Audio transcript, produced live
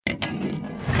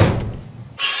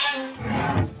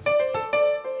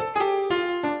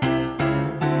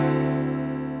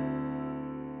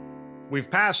We've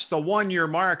passed the 1 year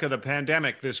mark of the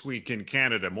pandemic this week in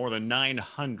Canada. More than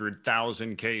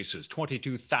 900,000 cases,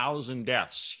 22,000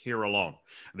 deaths here alone.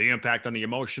 The impact on the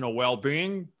emotional well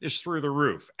being is through the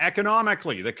roof.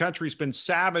 Economically, the country's been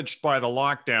savaged by the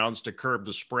lockdowns to curb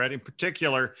the spread, in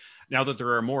particular, now that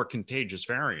there are more contagious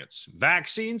variants.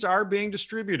 Vaccines are being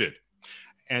distributed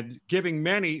and giving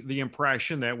many the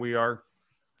impression that we are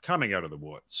coming out of the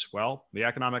woods. Well, the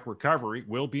economic recovery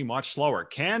will be much slower.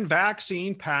 Can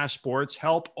vaccine passports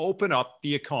help open up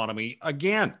the economy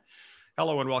again?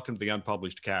 Hello and welcome to the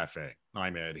Unpublished Cafe.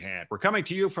 I'm Ed Hand. We're coming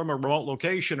to you from a remote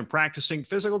location and practicing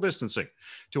physical distancing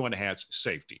to enhance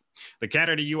safety. The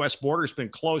Canada-U.S. border has been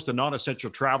closed to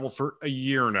non-essential travel for a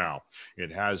year now.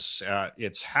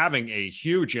 It's having a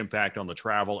huge impact on the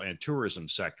travel and tourism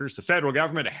sectors. The federal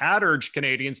government had urged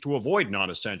Canadians to avoid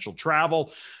non-essential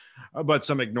travel, but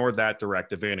some ignored that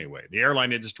directive anyway. The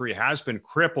airline industry has been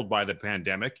crippled by the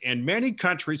pandemic, and many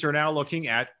countries are now looking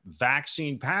at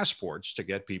vaccine passports to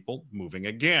get people moving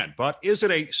again. But is it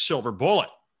a silver bullet?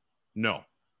 No,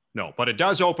 but it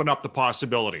does open up the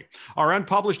possibility. Our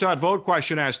unpublished.vote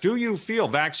question asks, do you feel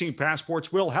vaccine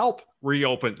passports will help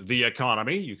reopen the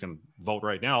economy? You can vote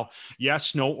right now.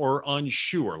 Yes, no, or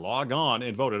unsure. Log on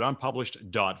and vote at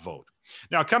unpublished.vote.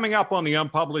 Now, coming up on the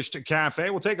Unpublished Cafe,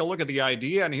 we'll take a look at the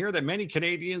idea and hear that many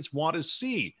Canadians want to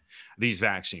see these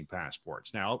vaccine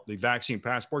passports. Now, the vaccine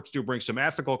passports do bring some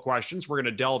ethical questions. We're going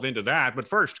to delve into that. But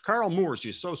first, Carl Moore is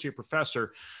the Associate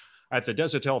Professor at the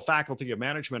Desautels Faculty of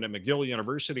Management at McGill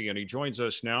University, and he joins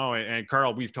us now. And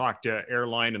Carl, we've talked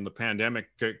airline and the pandemic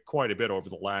quite a bit over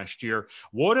the last year.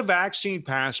 Would a vaccine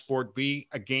passport be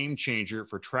a game changer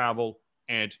for travel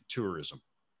and tourism?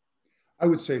 I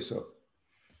would say so.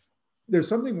 There's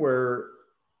something where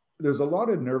there's a lot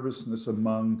of nervousness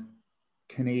among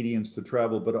Canadians to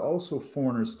travel, but also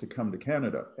foreigners to come to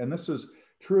Canada. And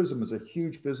tourism is a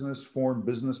huge business, foreign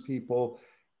business people.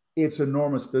 It's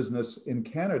enormous business in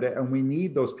Canada, and we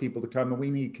need those people to come, and we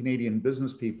need Canadian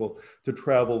business people to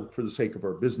travel for the sake of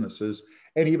our businesses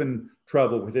and even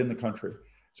travel within the country.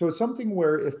 So it's something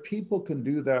where if people can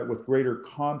do that with greater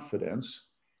confidence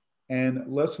and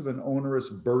less of an onerous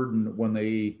burden when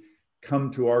they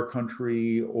come to our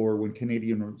country or when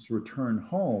Canadians return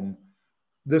home,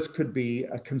 this could be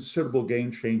a considerable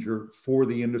game changer for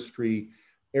the industry,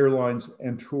 airlines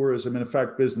and tourism, and in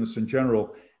fact, business in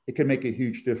general. It can make a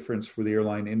huge difference for the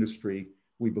airline industry,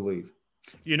 we believe.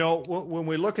 You know, when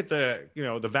we look at the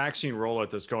vaccine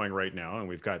rollout that's going right now, and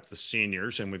we've got the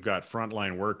seniors and we've got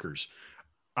frontline workers,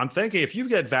 I'm thinking if you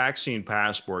get vaccine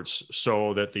passports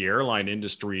so that the airline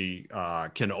industry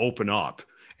can open up,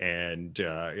 and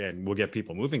we'll get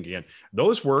people moving again.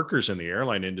 Those workers in the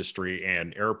airline industry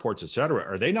and airports, et cetera,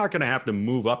 are they not going to have to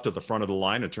move up to the front of the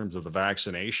line in terms of the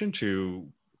vaccination to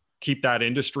keep that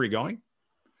industry going?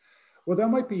 Well, that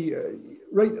might be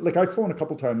right. Like I've flown a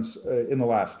couple of times in the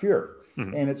last year,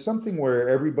 and it's something where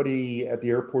everybody at the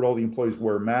airport, all the employees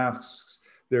wear masks.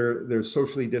 They're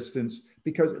socially distanced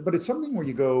but it's something where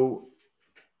you go,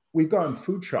 we've gone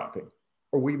food shopping,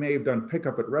 or we may have done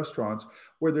pickup at restaurants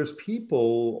where there's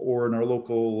people, or in our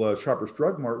local Shoppers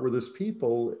Drug Mart, where there's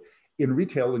people in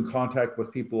retail in contact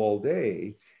with people all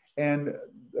day. And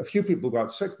a few people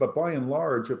got sick, but by and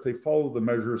large, if they follow the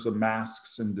measures of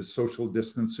masks and the social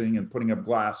distancing and putting up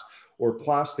glass or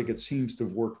plastic, it seems to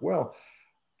have worked well.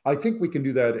 I think we can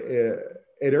do that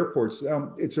at airports.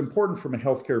 It's important from a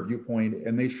healthcare viewpoint,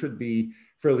 and they should be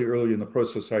fairly early in the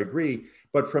process, I agree.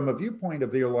 But from a viewpoint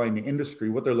of the airline industry,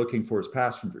 what they're looking for is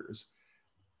passengers.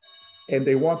 And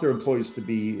they want their employees to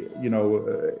be,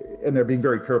 and they're being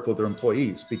very careful of their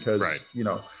employees because, right,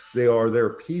 they are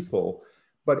their people.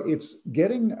 But it's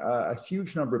getting a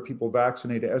huge number of people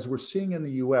vaccinated, as we're seeing in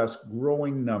the US,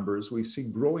 growing numbers. We see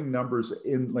growing numbers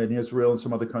in Israel and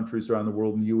some other countries around the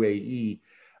world, in UAE,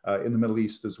 in the Middle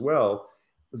East as well.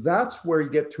 That's where you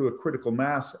get to a critical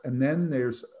mass, and then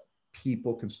there's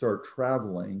people can start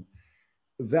traveling.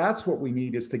 That's what we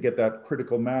need, is to get that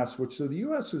critical mass, which the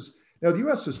US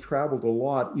has traveled a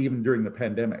lot even during the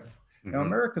pandemic. Mm-hmm. Now,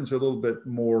 Americans are a little bit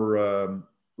more, a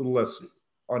little less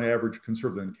on average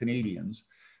conservative than Canadians,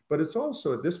 but it's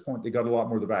also at this point, they got a lot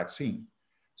more of the vaccine.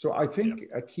 So I think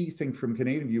a key thing from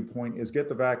Canadian viewpoint is get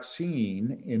the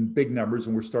vaccine in big numbers,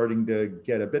 and we're starting to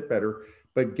get a bit better,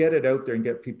 but get it out there and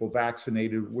get people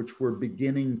vaccinated, which we're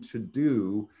beginning to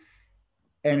do.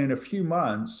 And in a few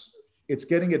months, it's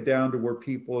getting it down to where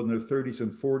people in their 30s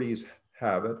and 40s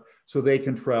have it, so they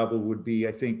can travel would be,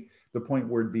 I think, the point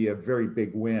where it'd be a very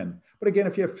big win. But again,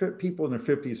 if you have people in their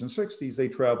 50s and 60s, they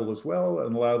travel as well,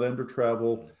 and allow them to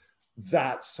travel.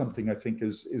 That's something I think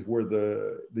is where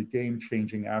the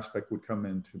game-changing aspect would come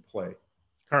into play.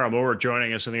 Carl Moore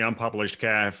joining us in the Unpublished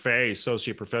Cafe,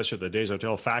 Associate Professor of the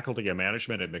Desautels Faculty of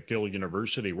Management at McGill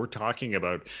University. We're talking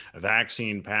about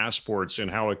vaccine passports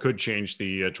and how it could change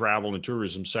the travel and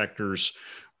tourism sectors,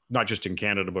 not just in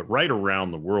Canada, but right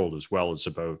around the world, as well as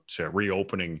about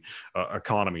reopening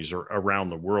economies around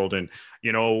the world. And,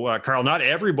 Carl, not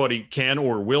everybody can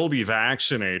or will be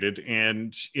vaccinated.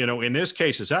 And, in this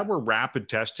case, is that where rapid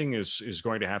testing is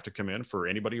going to have to come in for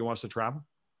anybody who wants to travel?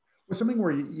 Well, something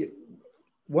where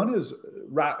one is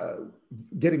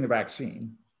getting the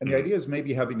vaccine. And the idea is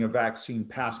maybe having a vaccine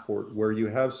passport where you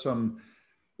have some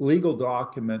legal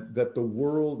document that the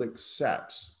world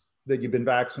accepts that you've been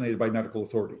vaccinated by medical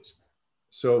authorities.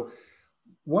 So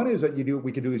one is that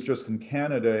we could do is just in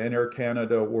Canada, and Air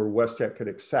Canada or WestJet could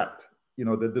accept,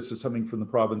 that this is something from the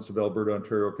province of Alberta,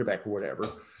 Ontario, Quebec, or whatever.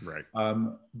 Right.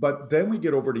 But then we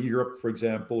get over to Europe, for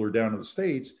example, or down to the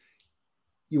States.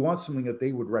 You want something that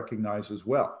they would recognize as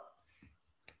well,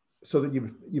 so that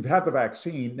you've had the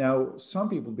vaccine. Now, some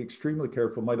people, be extremely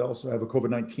careful, might also have a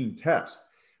COVID-19 test,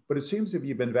 but it seems if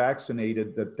you've been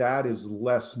vaccinated that is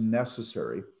less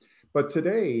necessary. But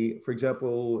today, for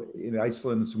example, in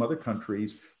Iceland and some other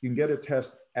countries, you can get a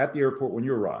test at the airport when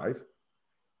you arrive.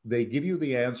 They give you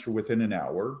the answer within an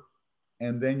hour,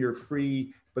 and then you're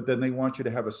free, but then they want you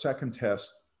to have a second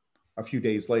test a few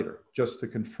days later just to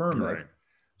confirm it.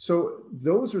 So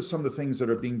those are some of the things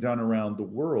that are being done around the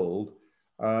world.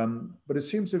 But it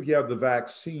seems if you have the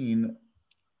vaccine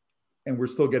and we're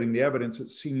still getting the evidence,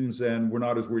 it seems then we're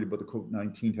not as worried about the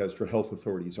COVID-19 test, or health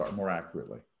authorities are more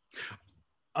accurately.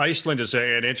 Iceland is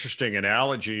an interesting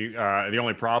analogy. The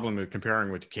only problem with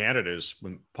comparing with Canada is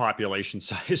when population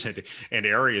size and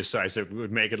area size, it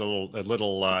would make it a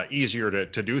little easier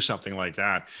to do something like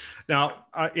that. Now,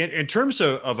 in terms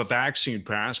of a vaccine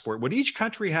passport, would each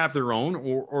country have their own,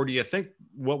 or do you think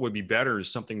what would be better is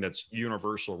something that's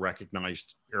universal,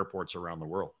 recognized airports around the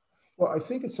world? Well, I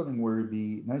think it's something where it'd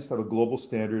be nice to have a global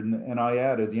standard. And I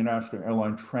added the International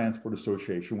Airline Transport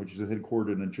Association, which is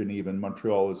headquartered in Geneva, and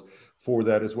Montreal is for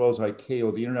that, as well as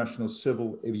ICAO, the International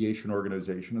Civil Aviation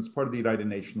Organization. It's part of the United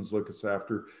Nations, looks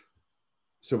after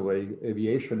civil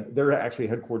aviation. They're actually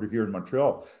headquartered here in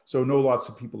Montreal. So I know lots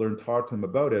of people are in talk to them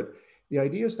about it. The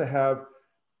idea is to have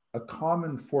a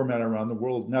common format around the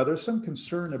world. Now, there's some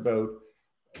concern about,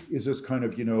 is this kind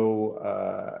of,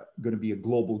 going to be a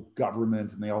global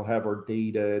government and they all have our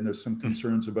data? And there's some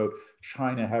concerns about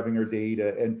China having our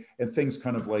data and things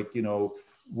kind of like,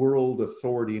 world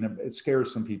authority. And it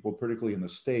scares some people, particularly in the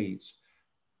States.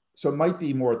 So it might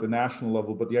be more at the national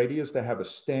level, but the idea is to have a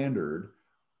standard,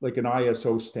 like an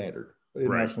ISO standard,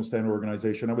 International Standard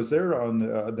Organization. I was there on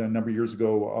the number of years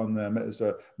ago on them as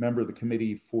a member of the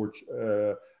committee for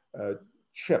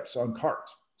chips on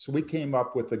cards. So we came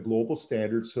up with a global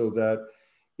standard so that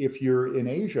if you're in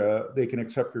Asia, they can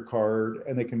accept your card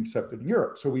and they can accept it in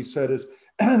Europe. So we said,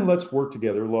 let's work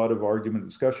together, a lot of argument and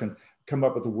discussion, come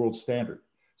up with a world standard.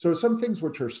 So some things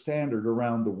which are standard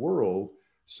around the world.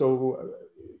 So,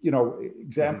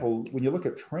 example, when you look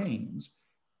at trains,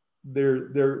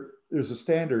 there's a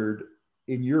standard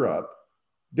in Europe,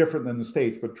 different than the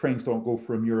States, but trains don't go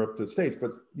from Europe to the States.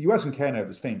 But the US and Canada have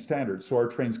the same standards. So our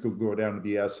trains could go down to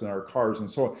the US and our cars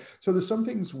and so on. So there's some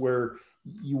things where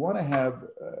you want to have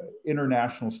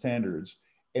international standards.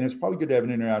 And it's probably good to have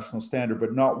an international standard,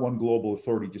 but not one global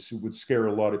authority. Just would scare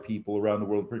a lot of people around the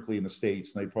world, particularly in the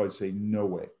States. And they'd probably say, no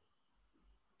way.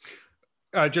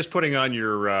 Just putting on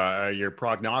your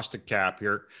prognostic cap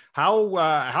here,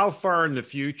 how far in the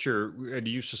future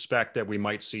do you suspect that we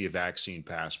might see a vaccine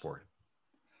passport?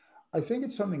 I think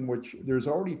it's something which there's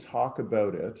already talk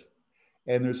about it,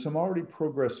 and there's some already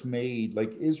progress made.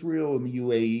 Like Israel and the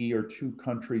UAE are two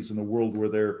countries in the world where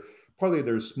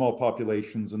there's small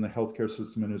populations in the healthcare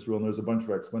system in Israel, and there's a bunch of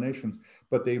explanations,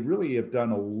 but they really have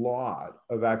done a lot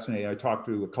of vaccinating. I talked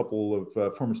to a couple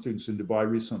of former students in Dubai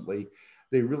recently.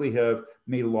 They really have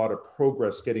made a lot of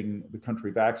progress getting the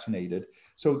country vaccinated.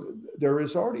 So there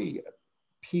is already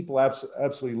people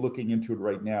absolutely looking into it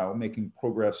right now, making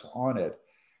progress on it.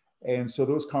 And so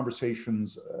those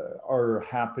conversations are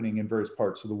happening in various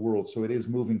parts of the world. So it is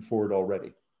moving forward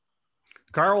already.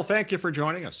 Carl, thank you for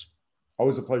joining us.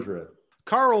 Always a pleasure, Ed.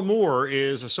 Carl Moore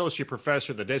is Associate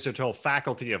Professor of the Desautels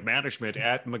Faculty of Management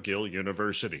at McGill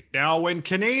University. Now, when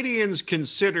Canadians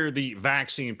consider the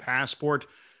vaccine passport,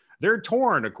 they're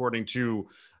torn, according to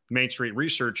Main Street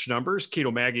Research numbers.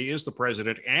 Kito Maggie is the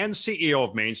president and CEO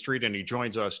of Main Street, and he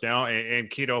joins us now. And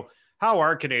Kito, how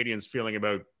are Canadians feeling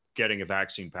about getting a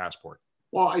vaccine passport?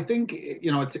 Well, I think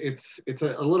it's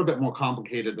a little bit more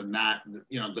complicated than that.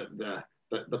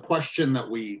 The question that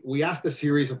we asked a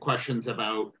series of questions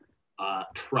about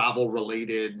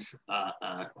travel-related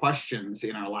questions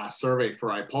in our last survey for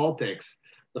iPolitics.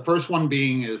 The first one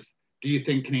being is, do you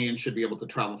think Canadians should be able to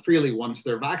travel freely once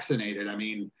they're vaccinated? I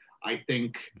mean, I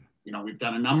think, you know, we've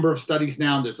done a number of studies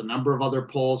now. There's a number of other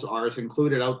polls, ours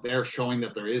included, out there showing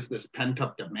that there is this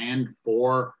pent-up demand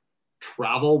for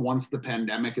travel once the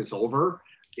pandemic is over.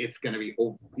 It's going to be,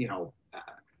 you know,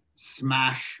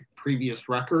 smash previous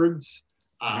records.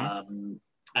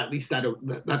 At least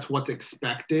that's what's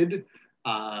expected.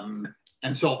 And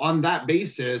so on that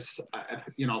basis,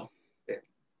 you know,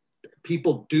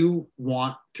 people do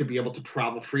want to be able to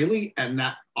travel freely, and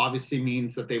that obviously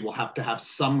means that they will have to have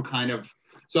some kind of,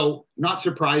 so not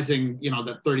surprising, you know,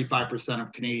 that 35%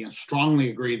 of Canadians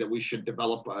strongly agree that we should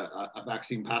develop a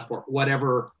vaccine passport,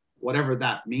 whatever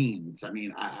that means. I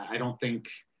mean, I don't think,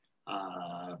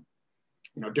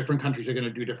 you know, different countries are going to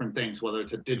do different things, whether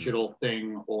it's a digital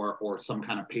thing or some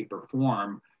kind of paper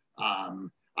form.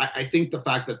 I think the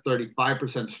fact that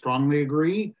 35% strongly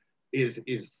agree is,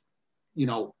 you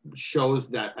know, shows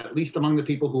that at least among the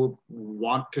people who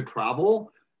want to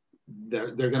travel,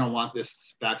 they're going to want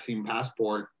this vaccine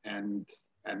passport, and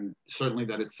certainly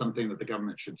that it's something that the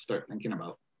government should start thinking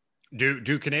about.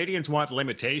 Do Canadians want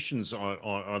limitations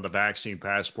on the vaccine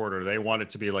passport, or do they want it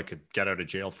to be like a get out of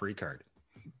jail free card?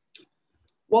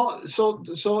 Well, so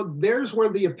there's where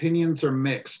the opinions are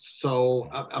mixed. So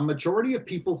a majority of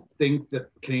people think that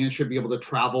Canadians should be able to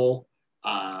travel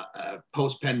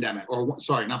post-pandemic, or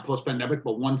sorry, not post-pandemic,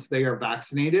 but once they are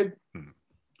vaccinated.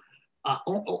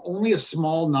 Only a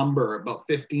small number, about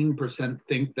 15%,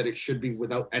 think that it should be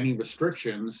without any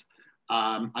restrictions.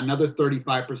 Another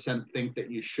 35% think that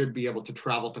you should be able to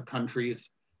travel to countries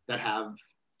that have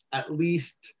at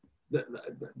least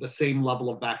the same level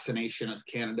of vaccination as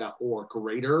Canada or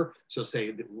greater. So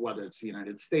say whether it's the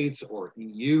United States or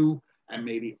EU, and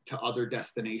maybe to other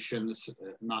destinations,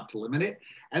 not to limit it.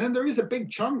 And then there is a big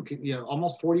chunk, you know,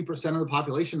 almost 40% of the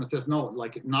population that says no,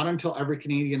 like not until every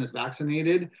Canadian is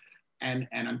vaccinated, and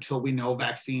until we know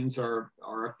vaccines are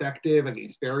effective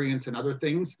against variants and other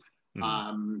things,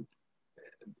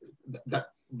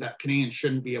 that Canadians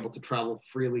shouldn't be able to travel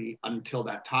freely until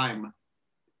that time.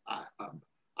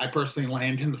 I personally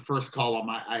land in the first column.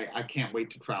 I can't wait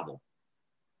to travel.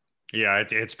 Yeah,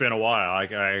 it's been a while. I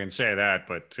can say that,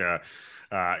 but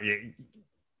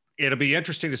it'll be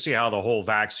interesting to see how the whole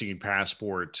vaccine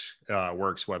passport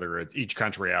works, whether each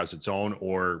country has its own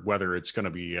or whether it's going to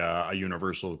be a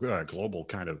universal, global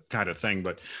kind of thing.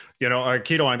 But, you know,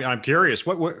 Kito, I'm curious,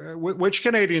 which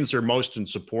Canadians are most in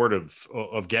support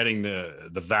of getting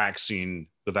the vaccine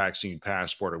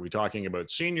passport? Are we talking about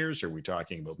seniors? Are we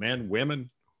talking about men, women?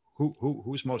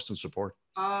 Who's most in support?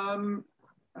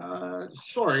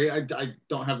 Sorry, I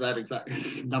don't have that exact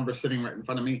number sitting right in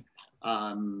front of me.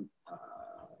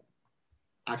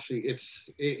 Actually,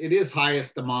 it is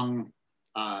highest among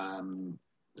the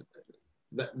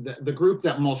group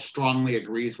that most strongly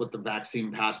agrees with the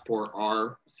vaccine passport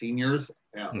are seniors,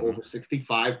 over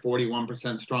 65.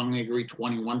 41% strongly agree,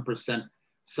 21%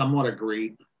 somewhat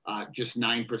agree, just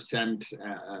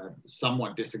 9%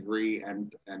 somewhat disagree,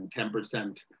 and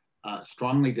 10%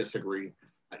 strongly disagree.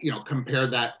 You know, compare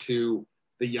that to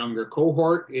the younger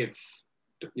cohort. It's,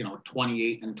 you know,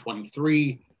 28 and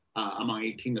 23 among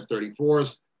 18 to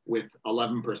 34s, with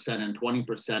 11% and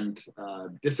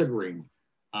 20% disagreeing.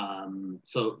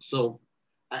 So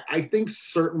I think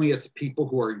certainly it's people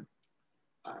who are,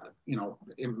 you know,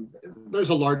 there's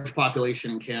a large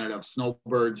population in Canada of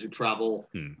snowbirds who travel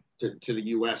to the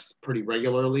US pretty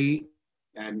regularly.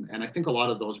 And I think a lot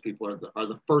of those people are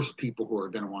the first people who are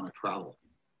going to want to travel.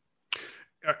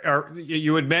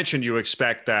 You had mentioned you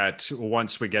expect that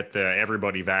once we get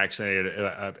everybody vaccinated,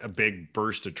 a big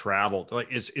burst of travel.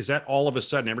 Like, is that all of a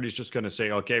sudden everybody's just going to say,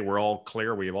 okay, we're all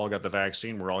clear, we've all got the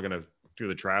vaccine, we're all going to do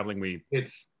the traveling?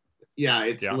 It's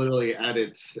literally at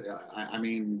its. I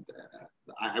mean,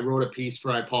 I wrote a piece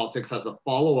for iPolitics as a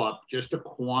follow-up just to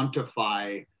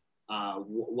quantify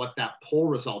what that poll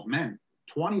result meant.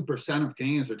 20% of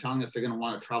Canadians are telling us they're going to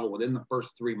want to travel within the first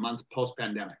 3 months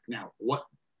post-pandemic. Now,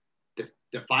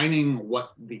 defining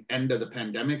what the end of the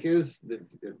pandemic is,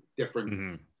 it's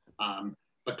different.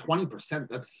 But 20%,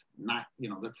 that's not, you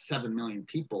know, that's 7 million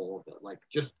people. Like,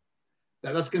 just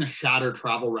that's going to shatter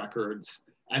travel records.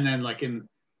 And then, like, in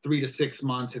 3 to 6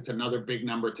 months, it's another big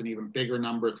number. It's an even bigger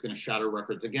number. It's going to shatter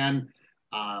records again.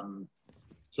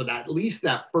 So that at least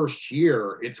that first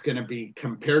year, it's going to be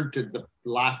compared to the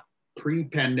last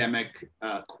pre-pandemic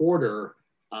quarter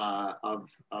of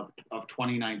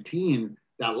 2019.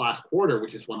 That last quarter,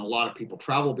 which is when a lot of people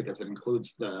travel because it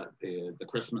includes the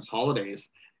Christmas holidays,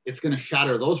 it's going to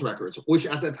shatter those records, which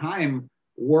at the time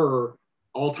were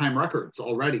all-time records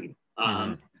already.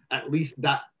 At least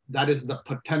that is the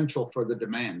potential for the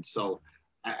demand. So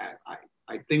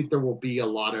I think there will be a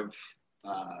lot of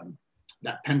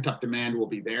that pent-up demand will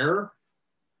be there.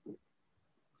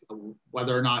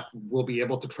 Whether or not we'll be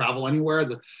able to travel anywhere,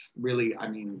 that's really, I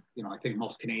mean, you know, I think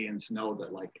most Canadians know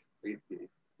that, like,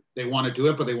 they want to do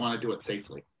it, but they want to do it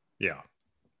safely. Yeah,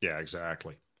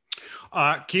 exactly.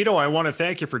 Kito, I want to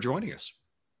thank you for joining us.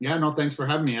 Yeah, no, thanks for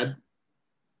having me, Ed.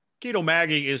 Kito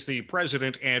Magee is the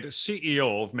president and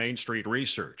CEO of Main Street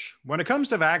Research. When it comes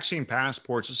to vaccine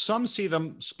passports, some see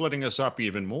them splitting us up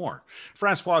even more.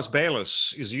 Françoise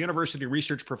Baylis is a university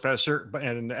research professor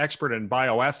and an expert in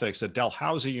bioethics at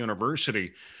Dalhousie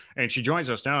University, and she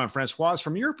joins us now. And Françoise,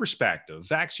 from your perspective,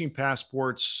 vaccine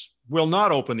passports will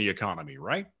not open the economy,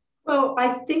 right? Well,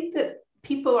 I think that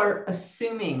people are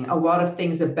assuming a lot of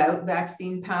things about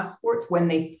vaccine passports when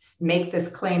they make this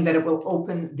claim that it will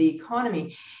open the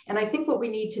economy. And I think what we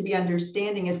need to be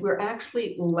understanding is we're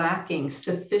actually lacking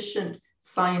sufficient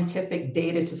scientific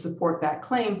data to support that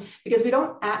claim, because we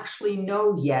don't actually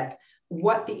know yet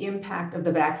what the impact of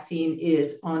the vaccine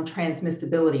is on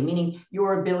transmissibility, meaning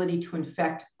your ability to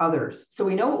infect others. So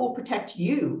we know it will protect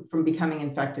you from becoming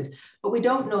infected, but we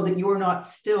don't know that you're not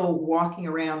still walking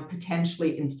around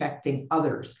potentially infecting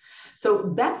others.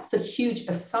 So that's the huge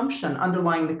assumption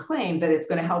underlying the claim that it's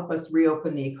going to help us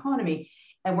reopen the economy.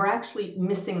 And we're actually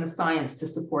missing the science to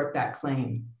support that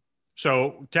claim.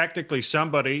 So technically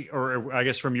somebody, or I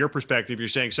guess from your perspective, you're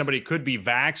saying somebody could be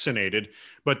vaccinated,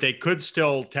 but they could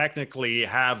still technically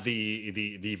have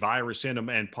the virus in them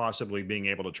and possibly being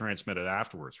able to transmit it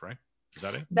afterwards, right? Is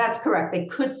that it? That's correct. They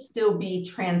could still be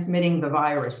transmitting the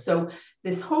virus. So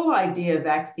this whole idea of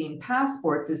vaccine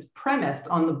passports is premised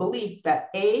on the belief that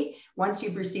A, once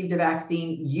you've received a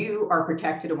vaccine, you are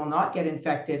protected and will not get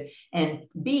infected, and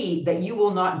B, that you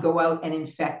will not go out and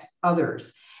infect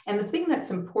others. And the thing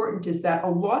that's important is that a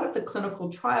lot of the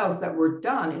clinical trials that were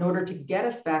done in order to get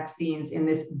us vaccines in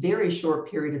this very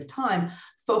short period of time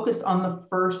focused on the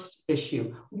first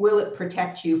issue. Will it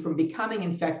protect you from becoming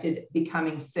infected,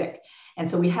 becoming sick? And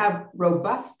so we have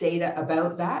robust data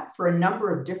about that for a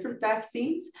number of different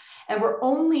vaccines. And we're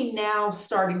only now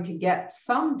starting to get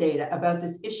some data about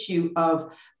this issue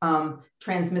of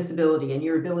transmissibility and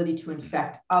your ability to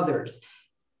infect others.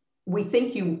 We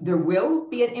think there will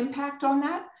be an impact on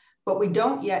that, but we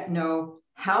don't yet know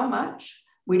how much.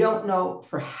 We don't know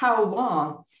for how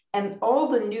long. And all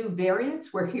the new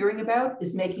variants we're hearing about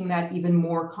is making that even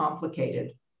more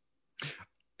complicated.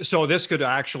 So this could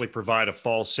actually provide a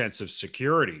false sense of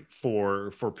security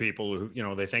for people who, you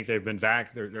know, they think they've been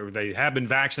they have been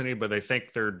vaccinated, but they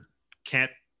think they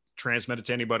can't transmit it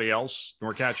to anybody else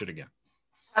nor catch it again.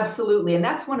 Absolutely. And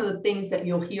that's one of the things that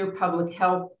you'll hear public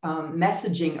health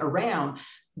messaging around.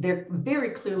 They're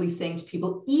very clearly saying to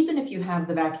people, even if you have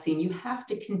the vaccine, you have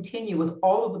to continue with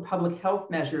all of the public health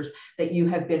measures that you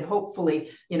have been hopefully,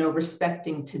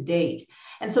 respecting to date.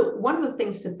 And so one of the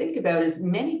things to think about is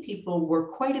many people were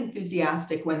quite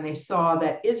enthusiastic when they saw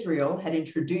that Israel had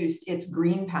introduced its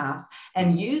Green Pass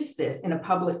and used this in a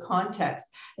public context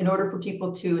in order for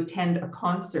people to attend a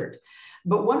concert.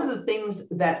 But one of the things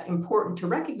that's important to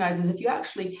recognize is if you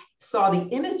actually saw the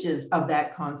images of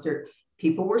that concert,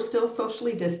 people were still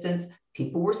socially distanced,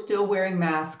 people were still wearing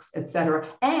masks, et cetera,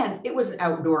 and it was an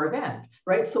outdoor event,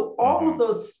 right? So all of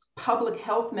those public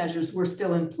health measures were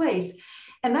still in place.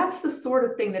 And that's the sort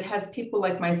of thing that has people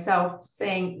like myself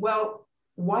saying, well,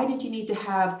 why did you need to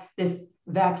have this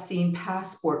vaccine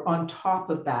passport on top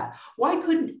of that? Why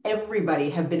couldn't everybody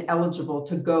have been eligible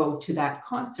to go to that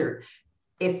concert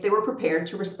if they were prepared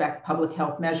to respect public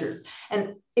health measures?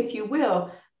 And if you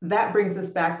will, that brings us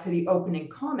back to the opening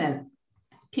comment.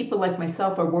 People like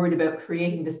myself are worried about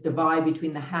creating this divide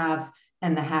between the haves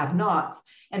and the have-nots.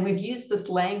 And we've used this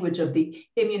language of the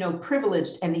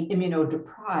immunoprivileged and the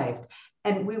immunodeprived.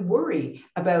 And we worry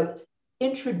about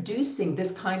introducing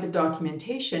this kind of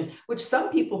documentation, which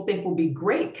some people think will be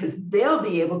great because they'll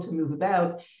be able to move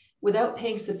about, without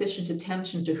paying sufficient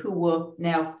attention to who will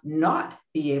now not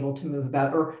be able to move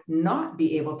about or not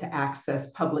be able to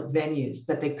access public venues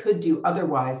that they could do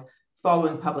otherwise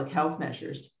following public health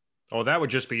measures. Oh, that would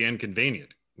just be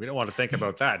inconvenient. We don't want to think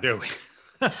about that, do we?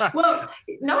 Well,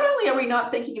 not only are we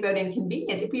not thinking about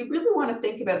inconvenient, if we really want to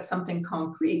think about something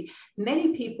concrete,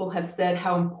 many people have said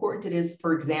how important it is,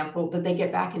 for example, that they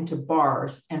get back into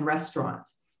bars and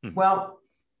restaurants. Well,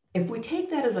 if we take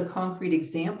that as a concrete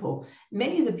example,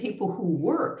 many of the people who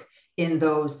work in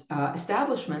those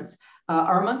establishments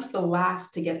are amongst the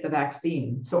last to get the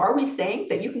vaccine. So are we saying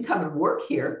that you can come and work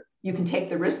here, You can take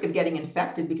the risk of getting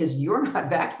infected because you're not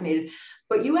vaccinated,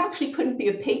 but you actually couldn't be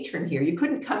a patron here. You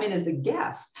couldn't come in as a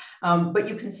guest, but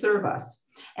you can serve us.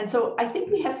 And so I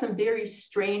think we have some very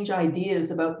strange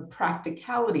ideas about the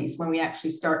practicalities when we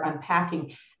actually start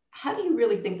unpacking. How do you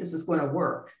really think this is going to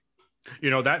work?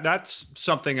 That's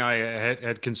something I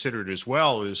had considered as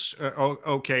well is,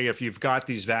 okay, if you've got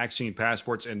these vaccine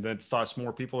passports and then thus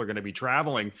more people are going to be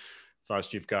traveling,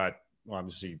 thus you've got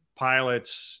obviously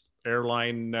pilots,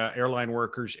 airline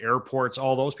workers, airports,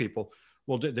 all those people.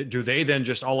 Well, do they then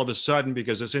just all of a sudden,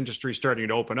 because this industry is starting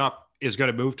to open up, is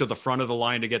going to move to the front of the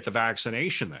line to get the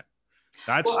vaccination then?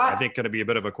 That's, I think, going to be a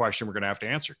bit of a question we're going to have to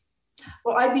answer.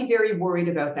 Well, I'd be very worried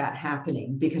about that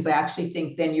happening, because I actually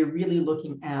think then you're really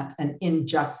looking at an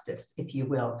injustice, if you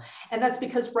will. And that's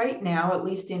because right now, at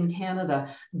least in Canada,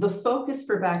 the focus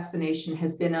for vaccination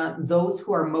has been on those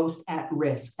who are most at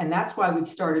risk. And that's why we've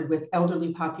started with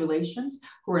elderly populations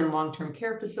who are in long-term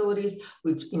care facilities.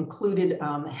 We've included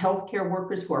healthcare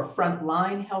workers who are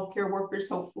frontline healthcare workers,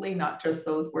 hopefully not just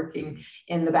those working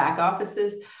in the back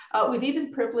offices. We've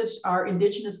even privileged our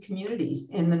Indigenous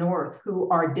communities in the North who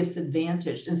are disadvantaged.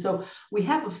 And so we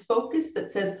have a focus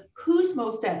that says who's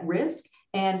most at risk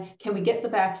and can we get the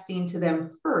vaccine to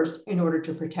them first in order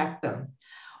to protect them.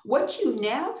 What you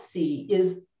now see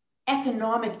is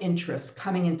economic interests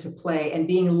coming into play and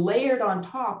being layered on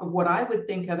top of what I would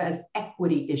think of as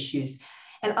equity issues.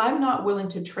 And I'm not willing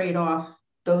to trade off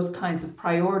those kinds of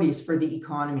priorities for the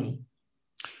economy.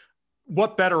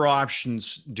 What better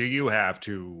options do you have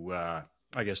to,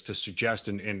 I guess, to suggest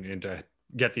and to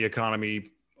get the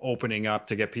economy opening up,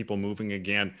 to get people moving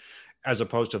again, as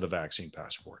opposed to the vaccine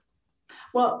passport?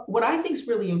 Well, what I think is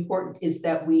really important is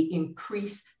that we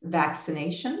increase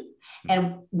vaccination,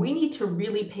 and we need to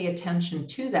really pay attention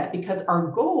to that, because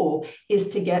our goal is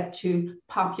to get to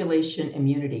population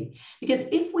immunity. Because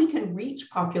if we can reach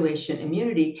population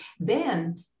immunity,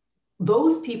 then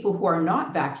those people who are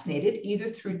not vaccinated, either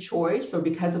through choice or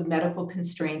because of medical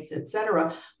constraints, et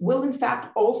cetera, will in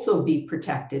fact also be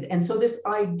protected. And so this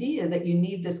idea that you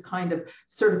need this kind of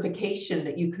certification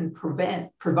that you can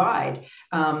provide,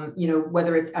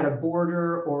 whether it's at a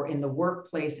border or in the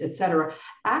workplace, et cetera,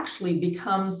 actually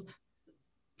becomes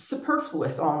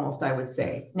superfluous almost, I would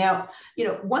say. Now,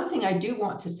 one thing I do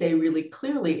want to say really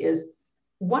clearly is,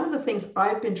 one of the things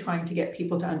I've been trying to get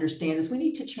people to understand is we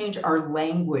need to change our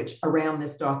language around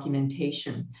this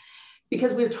documentation,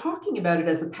 because we're talking about it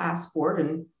as a passport.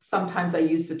 And sometimes I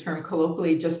use the term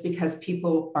colloquially just because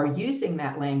people are using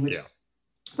that language. Yeah.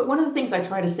 But one of the things I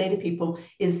try to say to people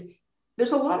is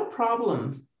there's a lot of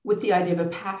problems with the idea of a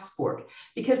passport,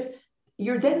 because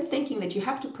you're then thinking that you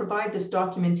have to provide this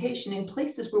documentation in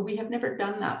places where we have never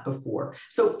done that before.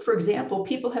 So, for example,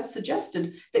 people have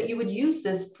suggested that you would use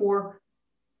this for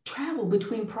travel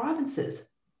between provinces.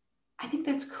 I think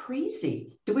that's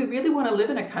crazy. Do we really want to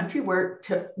live in a country where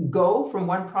to go from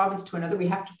one province to another, we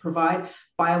have to provide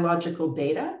biological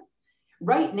data?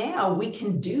 Right now, we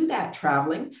can do that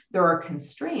traveling. There are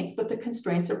constraints, but the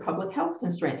constraints are public health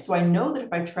constraints. So I know that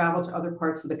if I travel to other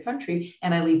parts of the country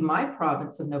and I leave my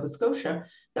province of Nova Scotia,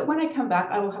 that when I come back,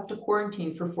 I will have to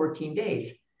quarantine for 14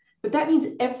 days. But that means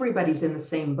everybody's in the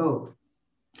same boat.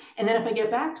 And then if I get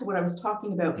back to what I was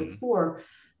talking about before,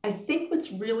 I think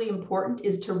what's really important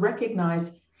is to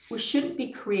recognize we shouldn't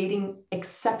be creating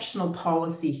exceptional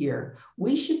policy here.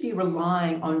 We should be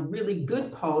relying on really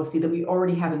good policy that we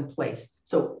already have in place.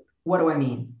 So what do I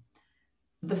mean?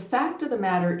 The fact of the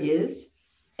matter is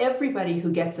everybody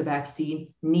who gets a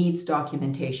vaccine needs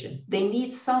documentation. They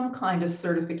need some kind of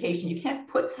certification. You can't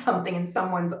put something in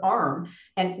someone's arm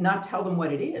and not tell them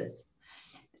what it is.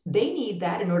 They need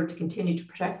that in order to continue to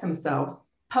protect themselves.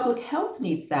 Public health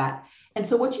needs that. And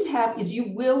so what you have is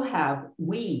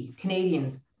we,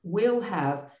 Canadians, will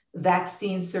have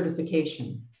vaccine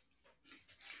certification.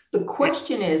 The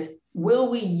question is, will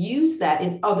we use that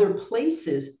in other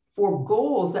places for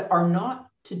goals that are not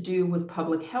to do with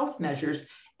public health measures?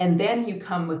 And then you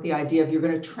come with the idea of you're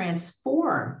going to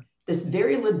transform this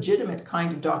very legitimate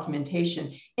kind of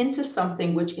documentation into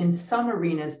something which in some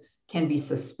arenas can be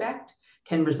suspect,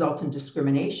 can result in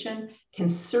discrimination, can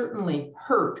certainly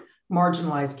hurt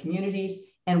marginalized communities,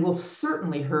 and will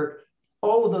certainly hurt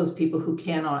all of those people who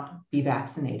cannot be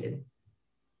vaccinated.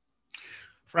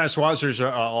 Françoise, there's a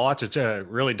lot to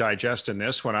really digest in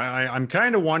this one. I'm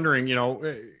kind of wondering,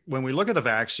 when we look at the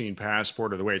vaccine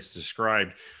passport or the way it's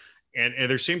described, and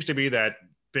there seems to be that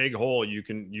big hole you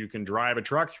can drive a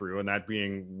truck through, and that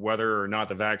being whether or not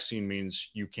the vaccine means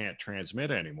you can't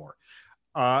transmit anymore.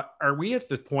 Are we at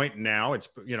the point now?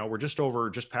 We're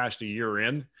just past a year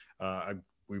in.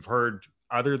 We've heard,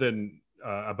 other than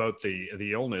about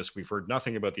the illness. We've heard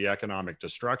nothing about the economic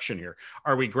destruction here.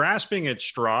 Are we grasping at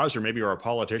straws, or maybe our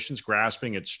politicians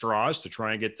grasping at straws to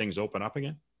try and get things open up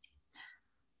again?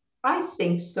 I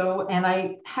think so. And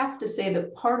I have to say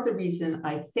that part of the reason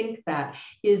I think that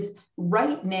is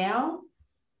right now,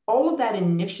 all of that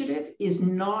initiative is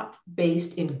not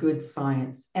based in good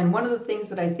science. And one of the things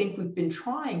that I think we've been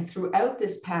trying throughout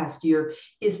this past year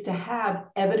is to have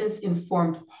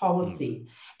evidence-informed policy.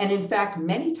 And in fact,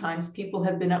 many times people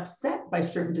have been upset by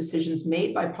certain decisions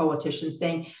made by politicians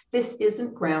saying this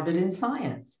isn't grounded in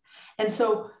science. And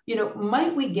so,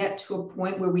 might we get to a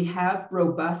point where we have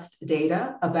robust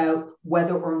data about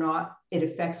whether or not it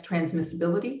affects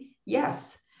transmissibility?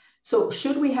 Yes. So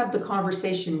should we have the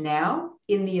conversation now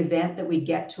in the event that we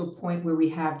get to a point where we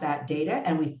have that data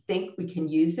and we think we can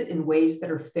use it in ways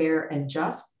that are fair and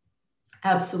just?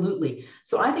 Absolutely.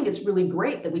 So I think it's really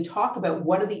great that we talk about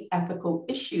what are the ethical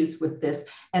issues with this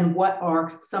and what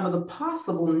are some of the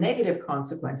possible negative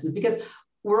consequences, because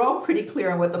we're all pretty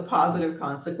clear on what the positive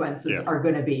consequences are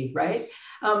going to be, right?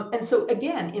 And so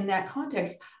again, in that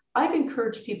context, I've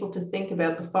encouraged people to think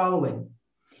about the following.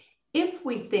 If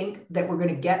we think that we're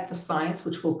going to get the science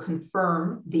which will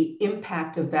confirm the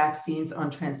impact of vaccines on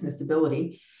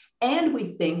transmissibility, and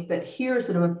we think that here's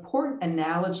an important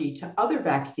analogy to other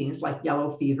vaccines like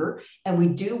yellow fever, and we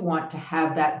do want to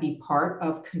have that be part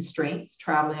of constraints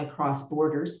traveling across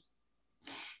borders,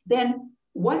 then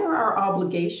what are our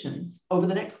obligations over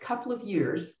the next couple of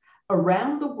years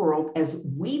around the world as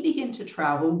we begin to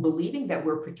travel, believing that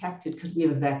we're protected because we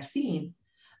have a vaccine,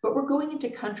 but we're going into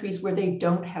countries where they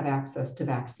don't have access to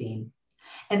vaccine?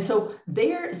 And so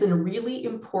there is a really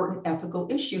important ethical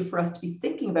issue for us to be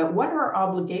thinking about. What are our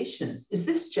obligations? Is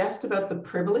this just about the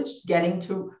privileged getting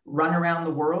to run around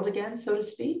the world again, so to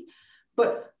speak?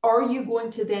 But are you going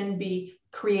to then be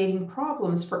creating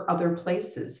problems for other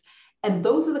places? And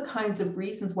those are the kinds of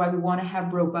reasons why we want to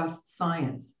have robust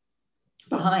science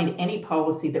behind any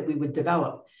policy that we would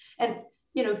develop. And,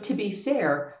 to be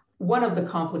fair, one of the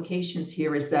complications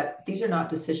here is that these are not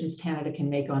decisions Canada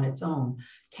can make on its own.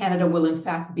 Canada will, in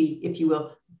fact, be, if you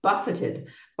will, buffeted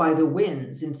by the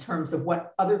winds in terms of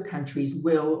what other countries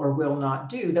will or will not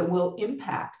do that will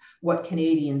impact what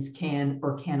Canadians can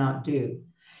or cannot do.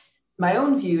 My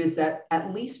own view is that,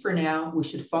 at least for now, we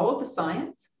should follow the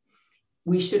science.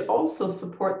 We should also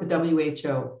support the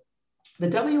WHO.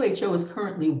 The WHO is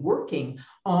currently working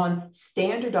on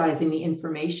standardizing the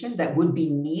information that would be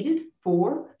needed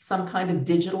for some kind of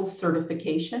digital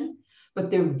certification, but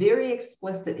they're very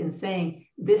explicit in saying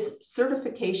this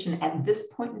certification at this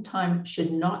point in time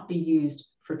should not be used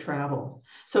for travel.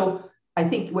 So I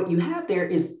think what you have there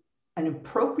is an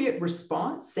appropriate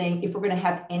response saying if we're going to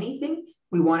have anything,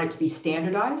 we want it to be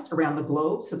standardized around the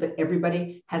globe so that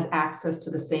everybody has access to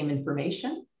the same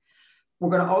information. We're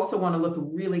going to also want to look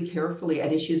really carefully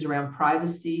at issues around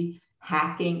privacy,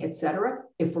 hacking, et cetera,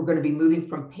 if we're going to be moving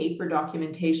from paper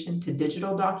documentation to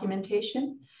digital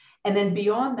documentation. And then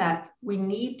beyond that, we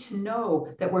need to know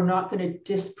that we're not going to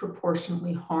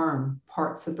disproportionately harm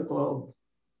parts of the globe.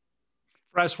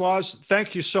 Françoise,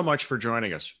 thank you so much for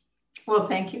joining us. Well,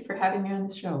 thank you for having me on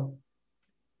the show.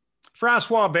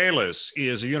 Françoise Baylis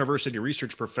is a university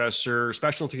research professor,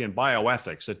 specialty in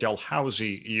bioethics at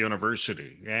Dalhousie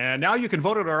University. And now you can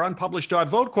vote at our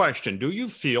unpublished.vote question. Do you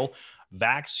feel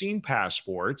vaccine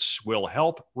passports will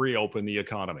help reopen the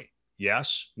economy?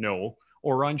 Yes, no,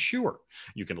 or unsure?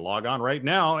 You can log on right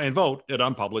now and vote at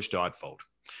unpublished.vote.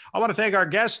 I want to thank our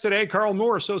guest today, Carl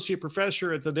Moore, Associate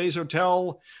Professor at the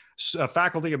Desautels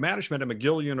Faculty of Management at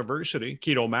McGill University.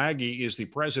 Kito Maggi is the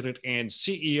President and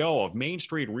CEO of Main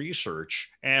Street Research.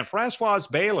 And Françoise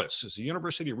Baylis is a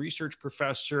University Research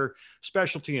Professor,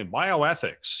 Specialty in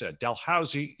Bioethics at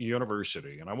Dalhousie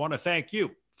University. And I want to thank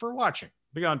you for watching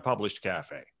the Unpublished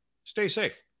Cafe. Stay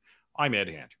safe. I'm Ed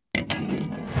Hand.